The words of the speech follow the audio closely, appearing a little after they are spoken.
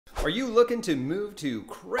Are you looking to move to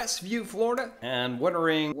Crestview, Florida and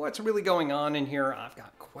wondering what's really going on in here? I've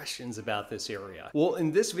got questions about this area. Well,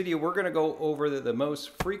 in this video, we're gonna go over the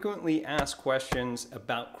most frequently asked questions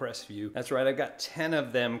about Crestview. That's right, I've got 10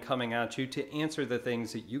 of them coming at you to answer the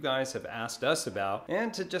things that you guys have asked us about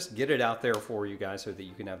and to just get it out there for you guys so that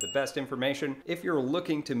you can have the best information if you're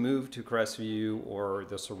looking to move to Crestview or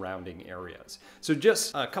the surrounding areas. So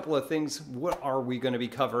just a couple of things, what are we gonna be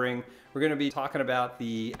covering? We're going to be talking about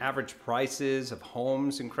the average prices of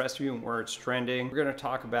homes in Crestview and where it's trending. We're going to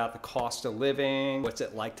talk about the cost of living, what's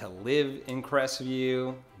it like to live in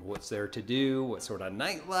Crestview, what's there to do, what sort of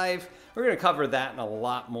nightlife. We're going to cover that and a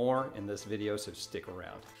lot more in this video, so stick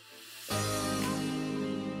around.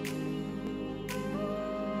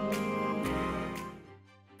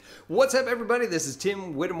 What's up, everybody? This is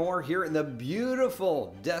Tim Whittemore here in the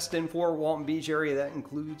beautiful Destin-Fort Walton Beach area that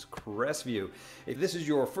includes Crestview. If this is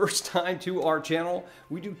your first time to our channel,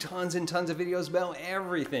 we do tons and tons of videos about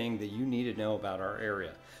everything that you need to know about our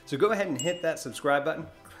area. So go ahead and hit that subscribe button,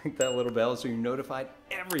 click that little bell so you're notified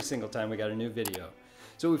every single time we got a new video.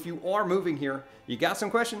 So if you are moving here, you got some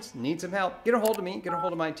questions, need some help, get a hold of me, get a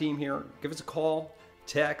hold of my team here, give us a call,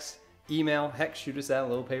 text, email, heck, shoot us that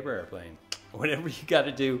little paper airplane. Whatever you got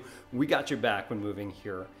to do, we got your back when moving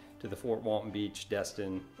here to the Fort Walton Beach,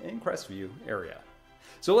 Destin, and Crestview area.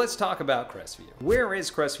 So let's talk about Crestview. Where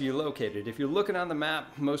is Crestview located? If you're looking on the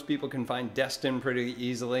map, most people can find Destin pretty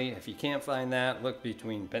easily. If you can't find that, look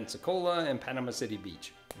between Pensacola and Panama City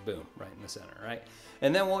Beach. Boom, right in the center, right?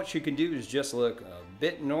 And then what you can do is just look a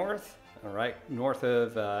bit north, all right, north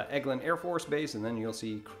of Eglin Air Force Base, and then you'll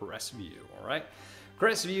see Crestview, all right?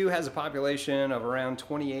 Crestview has a population of around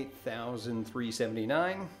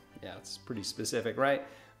 28,379. Yeah, it's pretty specific, right?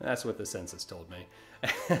 That's what the census told me.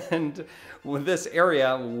 And with this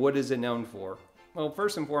area, what is it known for? Well,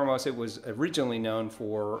 first and foremost, it was originally known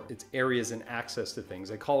for its areas and access to things.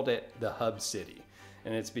 They called it the hub city.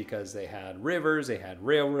 And it's because they had rivers, they had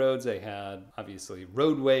railroads, they had obviously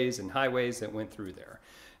roadways and highways that went through there.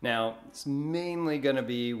 Now, it's mainly going to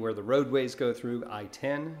be where the roadways go through.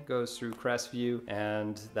 I-10 goes through Crestview,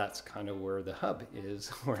 and that's kind of where the hub is,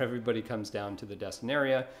 where everybody comes down to the Destin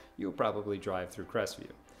area. You'll probably drive through Crestview.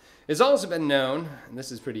 It's also been known, and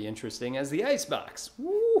this is pretty interesting, as the Icebox.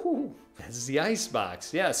 Woo! That's the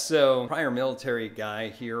Icebox. Yeah, so prior military guy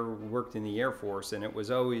here worked in the Air Force, and it was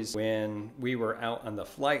always when we were out on the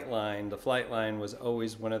flight line was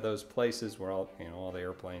always one of those places where all the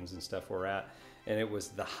airplanes and stuff were at. And it was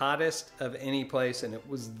the hottest of any place, and it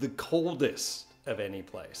was the coldest of any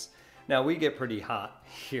place. Now, we get pretty hot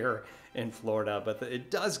here in Florida, but it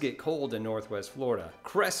does get cold in Northwest Florida.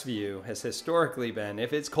 Crestview has historically been,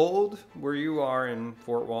 if it's cold where you are in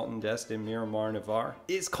Fort Walton, Destin, Miramar, Navarre,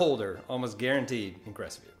 it's colder, almost guaranteed, in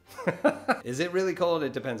Crestview. Is it really cold?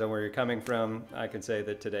 It depends on where you're coming from. I can say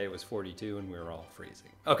that today was 42 and we were all freezing.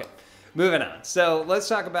 Okay. Moving on. So let's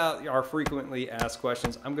talk about our frequently asked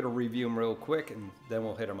questions. I'm going to review them real quick and then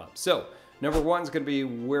we'll hit them up. So number one is going to be,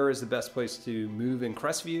 where is the best place to move in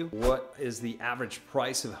Crestview? What is the average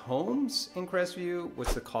price of homes in Crestview?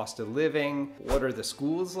 What's the cost of living? What are the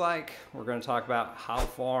schools like? We're going to talk about how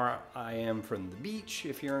far I am from the beach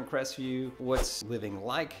if you're in Crestview. What's living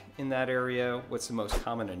like in that area? What's the most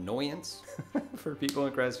common annoyance for people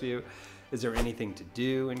in Crestview? Is there anything to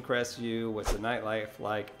do in Crestview? What's the nightlife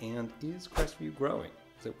like? And is Crestview growing?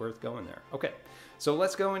 Is it worth going there? Okay, so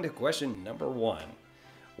let's go into question number one.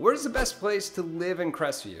 Where's the best place to live in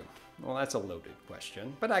Crestview? Well, that's a loaded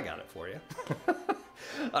question, but I got it for you.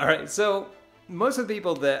 All right, so most of the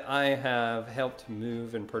people that I have helped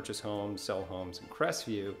move and purchase homes, sell homes in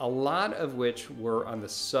Crestview, a lot of which were on the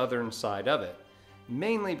southern side of it,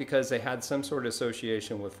 mainly because they had some sort of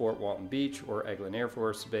association with Fort Walton Beach or Eglin Air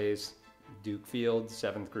Force Base, Duke Field,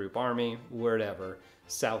 7th Group Army, wherever,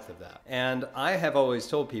 south of that. And I have always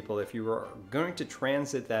told people, if you are going to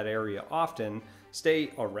transit that area often,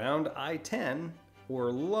 stay around I-10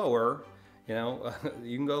 or lower. You know,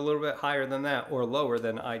 you can go a little bit higher than that or lower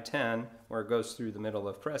than I-10, where it goes through the middle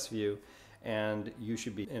of Crestview, and you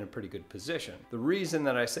should be in a pretty good position. The reason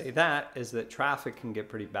that I say that is that traffic can get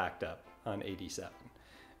pretty backed up on 87.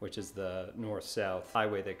 Which is the north-south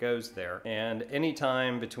highway that goes there. And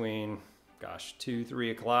anytime between 2, 3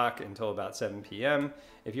 o'clock until about 7 p.m.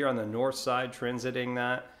 If you're on the north side transiting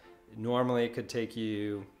that, normally it could take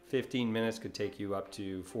you 15 minutes, could take you up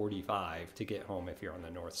to 45 to get home if you're on the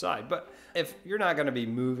north side. But if you're not going to be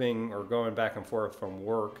moving or going back and forth from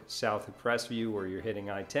work south of Crestview where you're hitting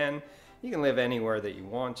I-10, you can live anywhere that you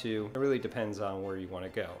want to. It really depends on where you want to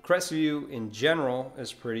go. Crestview in general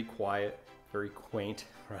is pretty quiet, very quaint,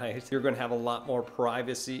 right? You're going to have a lot more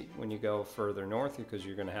privacy when you go further north because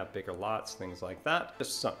you're going to have bigger lots, things like that.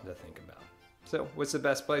 Just something to think about. So what's the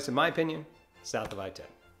best place, in my opinion? South of I-10.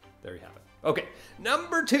 There you have it. Okay,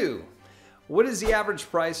 number 2. What is the average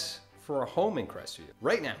price for a home in Crestview?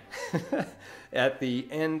 Right now, at the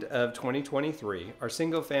end of 2023, our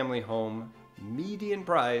single family home median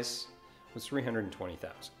price was $320,000,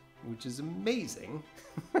 which is amazing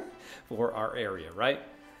for our area, right?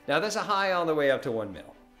 Now that's a high all the way up to $1 million,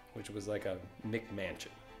 which was like a McMansion,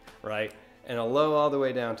 right? And a low all the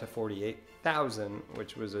way down to $48,000,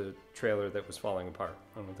 which was a trailer that was falling apart.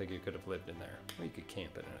 I don't think you could have lived in there. Well, you could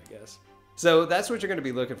camp in it, I guess. So that's what you're going to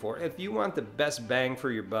be looking for. If you want the best bang for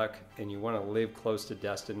your buck and you want to live close to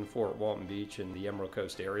Destin-Fort, Walton Beach, and the Emerald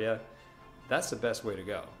Coast area, that's the best way to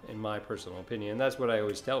go, in my personal opinion. That's what I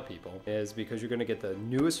always tell people, is because you're going to get the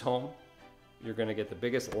newest home, you're going to get the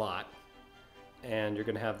biggest lot, and you're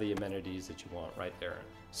going to have the amenities that you want right there.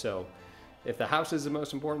 So if the house is the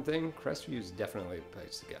most important thing, Crestview is definitely the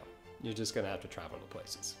place to go. You're just going to have to travel to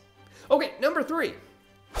places. Okay, number 3.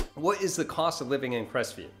 What is the cost of living in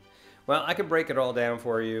Crestview? Well, I could break it all down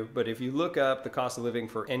for you, but if you look up the cost of living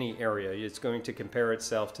for any area, it's going to compare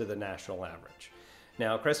itself to the national average.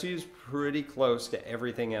 Now, Crestview is pretty close to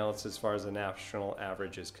everything else as far as the national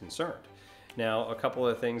average is concerned. Now, a couple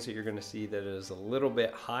of things that you're going to see that is a little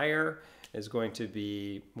bit higher is going to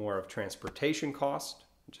be more of transportation cost,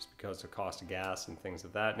 just because of cost of gas and things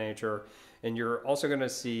of that nature. And you're also going to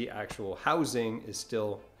see actual housing is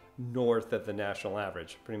still north of the national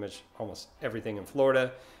average. Pretty much almost everything in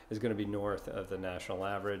Florida is going to be north of the national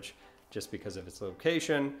average just because of its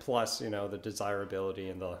location, plus, you know, the desirability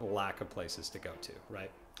and the lack of places to go to,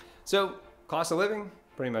 right? So cost of living,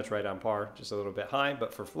 pretty much right on par, just a little bit high,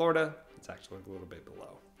 but for Florida, it's actually a little bit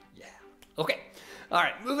below. Yeah. Okay. All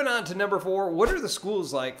right, moving on to number 4. What are the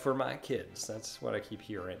schools like for my kids? That's what I keep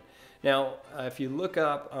hearing. Now, if you look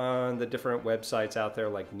up on the different websites out there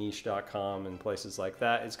like niche.com and places like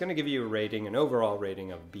that, it's going to give you a rating, an overall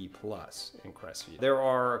rating of B+ in Crestview. There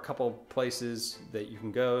are a couple places that you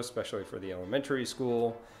can go, especially for the elementary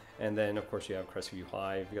school. And then, of course, you have Crestview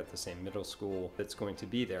High. You've got the same middle school that's going to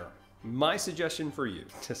be there. My suggestion for you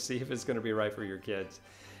to see if it's going to be right for your kids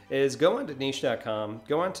is go onto niche.com,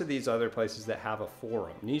 go onto these other places that have a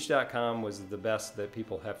forum. Niche.com was the best that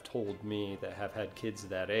people have told me that have had kids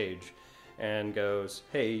that age, and goes,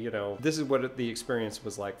 hey, you know, this is what the experience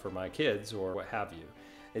was like for my kids, or what have you.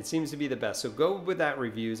 It seems to be the best. So go with that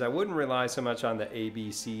reviews. I wouldn't rely so much on the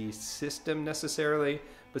ABC system necessarily,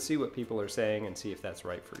 but see what people are saying and see if that's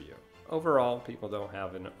right for you. Overall, people don't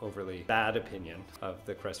have an overly bad opinion of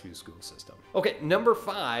the Crestview school system. Okay, number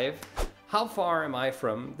 5. How far am I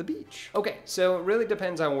from the beach? Okay, so it really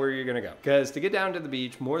depends on where you're gonna go. Because to get down to the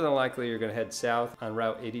beach, more than likely you're gonna head south on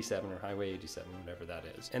Route 87 or Highway 87, whatever that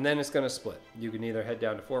is. And then it's gonna split. You can either head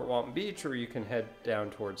down to Fort Walton Beach or you can head down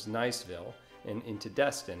towards Niceville and into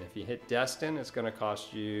Destin. If you hit Destin, it's gonna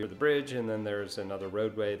cost you the bridge, and then there's another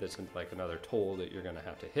roadway that's like another toll that you're gonna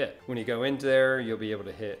have to hit. When you go into there, you'll be able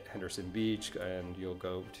to hit Henderson Beach, and you'll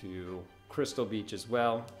go to Crystal Beach as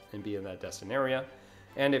well and be in that Destin area.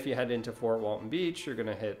 And if you head into Fort Walton Beach, you're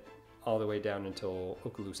gonna hit all the way down until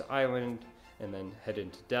Okaloosa Island, and then head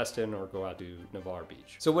into Destin or go out to Navarre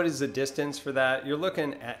Beach. So what is the distance for that? You're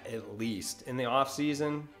looking at least, in the off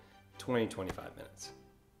season, 20-25 minutes,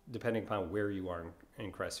 depending upon where you are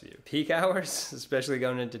in Crestview. Peak hours, especially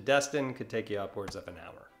going into Destin, could take you upwards of an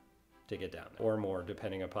hour to get down there, or more,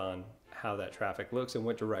 depending upon how that traffic looks and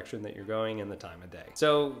what direction that you're going and the time of day.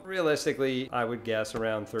 So realistically, I would guess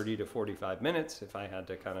around 30 to 45 minutes if I had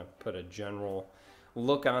to kind of put a general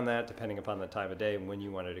look on that, depending upon the time of day and when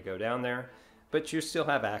you wanted to go down there. But you still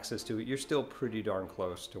have access to it. You're still pretty darn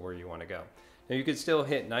close to where you want to go. Now you could still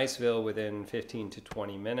hit Niceville within 15 to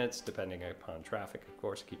 20 minutes, depending upon traffic, of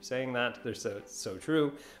course. I keep saying that, they're so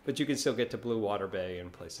true, but you can still get to Blue Water Bay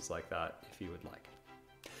and places like that if you would like.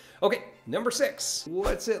 Okay, number 6.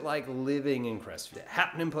 What's it like living in Crestview? Is it a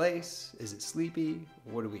happening place? Is it sleepy?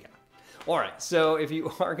 What do we got? All right, so if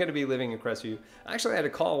you are going to be living in Crestview, I actually had to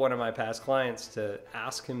call one of my past clients to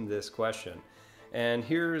ask him this question. And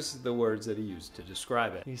here's the words that he used to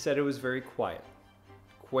describe it. He said it was very quiet,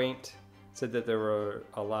 quaint, said that there were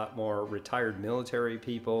a lot more retired military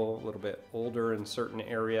people, a little bit older in certain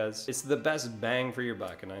areas. It's the best bang for your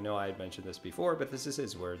buck, and I know I had mentioned this before, but this is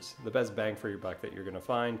his words, the best bang for your buck that you're gonna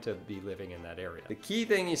find to be living in that area. The key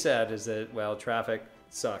thing he said is that, well, traffic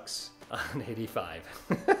sucks on 85.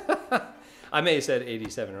 I may have said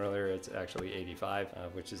 87 earlier, it's actually 85,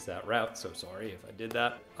 which is that route, so sorry if I did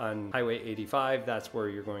that. On Highway 85, that's where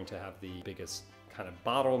you're going to have the biggest kind of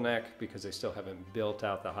bottleneck because they still haven't built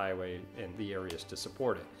out the highway and the areas to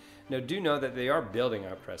support it. Now, do know that they are building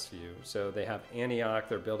out Crestview. So they have Antioch,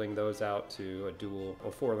 they're building those out to a dual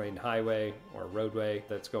or 4-lane highway or roadway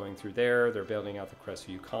that's going through there. They're building out the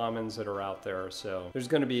Crestview Commons that are out there. So there's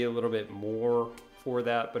going to be a little bit more for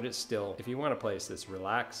that, but it's still, if you want a place that's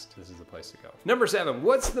relaxed, this is the place to go. Number 7,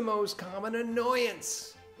 what's the most common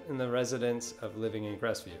annoyance in the residents of living in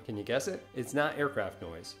Crestview? Can you guess it? It's not aircraft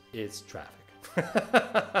noise, it's traffic.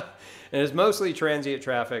 And it's mostly transient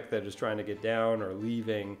traffic that is trying to get down or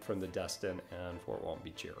leaving from the Destin and Fort Walton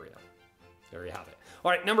Beach area. There you have it.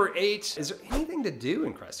 All right, number 8, is there anything to do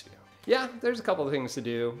in Crestview? Yeah, there's a couple of things to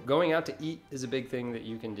do. Going out to eat is a big thing that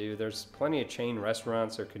you can do. There's plenty of chain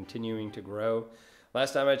restaurants that are continuing to grow.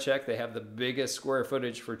 Last time I checked, they have the biggest square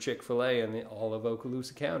footage for Chick-fil-A in all of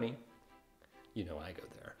Okaloosa County. You know I go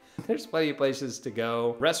there. There's plenty of places to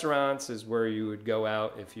go. Restaurants is where you would go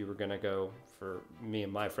out if you were gonna go, for me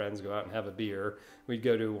and my friends, go out and have a beer. We'd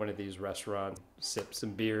go to one of these restaurants, sip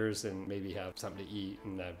some beers, and maybe have something to eat,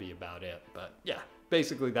 and that'd be about it. But yeah,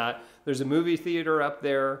 basically that. There's a movie theater up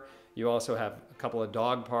there. You also have a couple of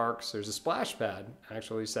dog parks. There's a splash pad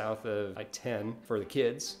actually south of I-10 for the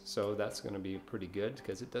kids. So that's gonna be pretty good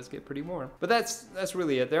because it does get pretty warm. But that's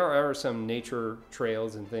really it. There are some nature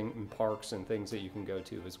trails and parks and things that you can go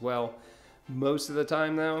to as well. Most of the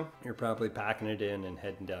time though, you're probably packing it in and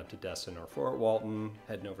heading down to Destin or Fort Walton,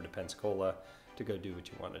 heading over to Pensacola to go do what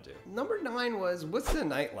you want to do. Number 9 was, what's the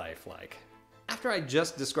nightlife like? After I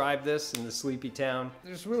just described this in the sleepy town,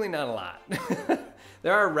 there's really not a lot.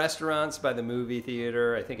 There are restaurants by the movie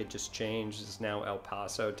theater. I think it just changed. It's now El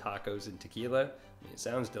Paso Tacos and Tequila. I mean, it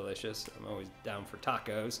sounds delicious. I'm always down for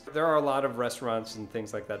tacos. There are a lot of restaurants and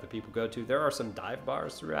things like that people go to. There are some dive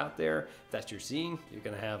bars throughout there. If that's your scene, you're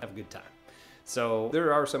gonna have a good time. So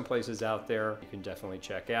there are some places out there you can definitely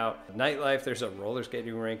check out. Nightlife, there's a roller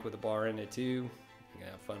skating rink with a bar in it too.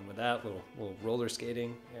 Have fun with that, little roller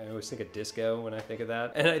skating. I always think of disco when I think of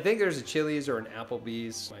that. And I think there's a Chili's or an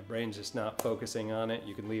Applebee's. My brain's just not focusing on it.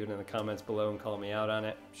 You can leave it in the comments below and call me out on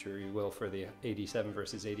it. I'm sure you will for the 87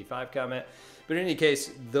 versus 85 comment. But in any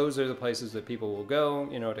case, those are the places that people will go,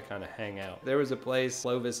 you know, to kind of hang out. There was a place,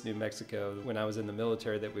 Clovis, New Mexico, when I was in the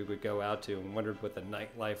military that we would go out to and wondered what the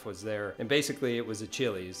nightlife was there. And basically it was a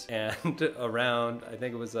Chili's. And around, I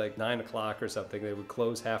think it was like 9 o'clock or something, they would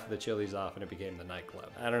close half of the Chili's off and it became the nightclub.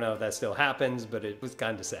 I don't know if that still happens, but it was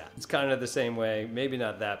kind of sad. It's kind of the same way, maybe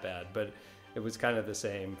not that bad, but it was kind of the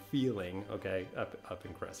same feeling, okay, up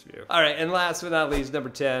in Crestview. All right, and last but not least, number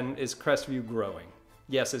 10 is Crestview growing.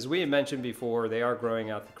 Yes, as we had mentioned before, they are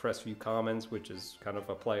growing out the Crestview Commons, which is kind of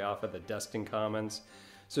a play off of the Destin Commons.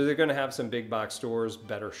 So they're gonna have some big box stores,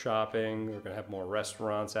 better shopping. They're gonna have more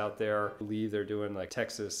restaurants out there. I believe they're doing like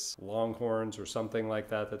Texas Longhorns or something like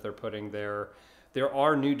that they're putting there. There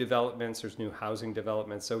are new developments, there's new housing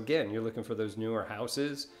developments. So again, you're looking for those newer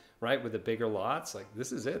houses, right, with the bigger lots. Like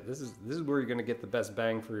this is it. This is where you're gonna get the best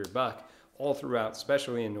bang for your buck all throughout,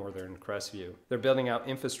 especially in northern Crestview. They're building out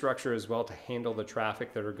infrastructure as well to handle the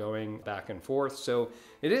traffic that are going back and forth. So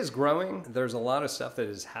it is growing. There's a lot of stuff that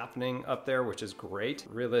is happening up there, which is great.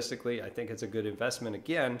 Realistically, I think it's a good investment,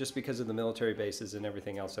 again, just because of the military bases and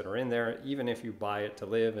everything else that are in there. Even if you buy it to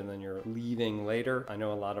live and then you're leaving later, I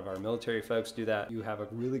know a lot of our military folks do that. You have a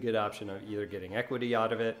really good option of either getting equity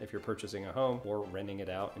out of it if you're purchasing a home or renting it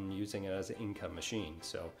out and using it as an income machine.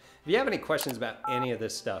 So if you have any questions about any of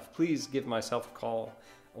this stuff, please give myself a call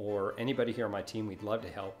or anybody here on my team. We'd love to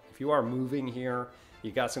help. If you are moving here,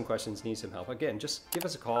 you got some questions, need some help, again, just give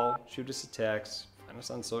us a call, shoot us a text, find us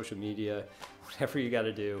on social media, whatever you got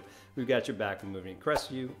to do. We've got your back when moving to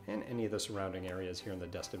Crestview and any of the surrounding areas here in the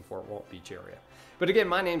Destin-Fort Walton Beach area. But again,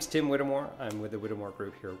 my name's Tim Whittemore. I'm with the Whittemore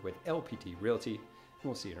Group here with LPT Realty, and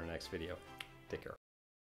we'll see you in our next video. Take care.